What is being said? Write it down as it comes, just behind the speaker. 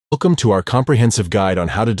Welcome to our comprehensive guide on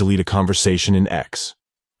how to delete a conversation in X.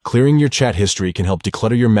 Clearing your chat history can help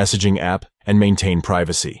declutter your messaging app and maintain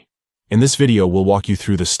privacy. In this video, we'll walk you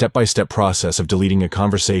through the step-by-step process of deleting a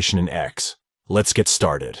conversation in X. Let's get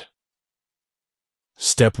started.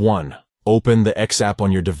 Step 1. Open the X app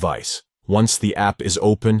on your device. Once the app is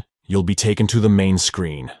open, you'll be taken to the main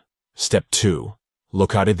screen. Step 2.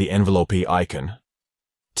 Locate the envelope icon,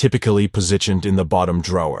 typically positioned in the bottom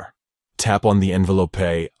drawer. Tap on the envelope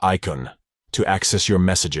icon to access your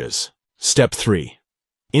messages. Step 3.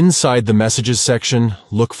 Inside the messages section,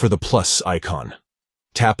 look for the plus icon.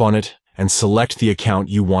 Tap on it and select the account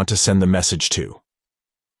you want to send the message to.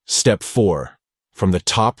 Step 4. From the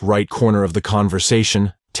top right corner of the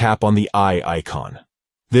conversation, tap on the eye icon.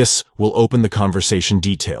 This will open the conversation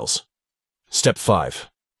details. Step 5.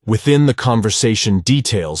 Within the conversation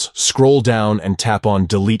details, scroll down and tap on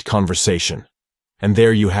Delete Conversation. And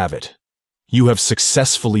there you have it. You have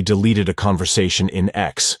successfully deleted a conversation in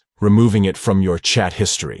X, removing it from your chat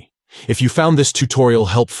history. If you found this tutorial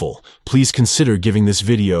helpful, please consider giving this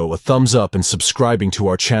video a thumbs up and subscribing to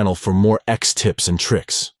our channel for more X tips and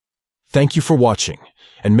tricks. Thank you for watching,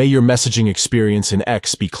 and may your messaging experience in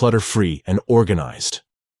X be clutter-free and organized.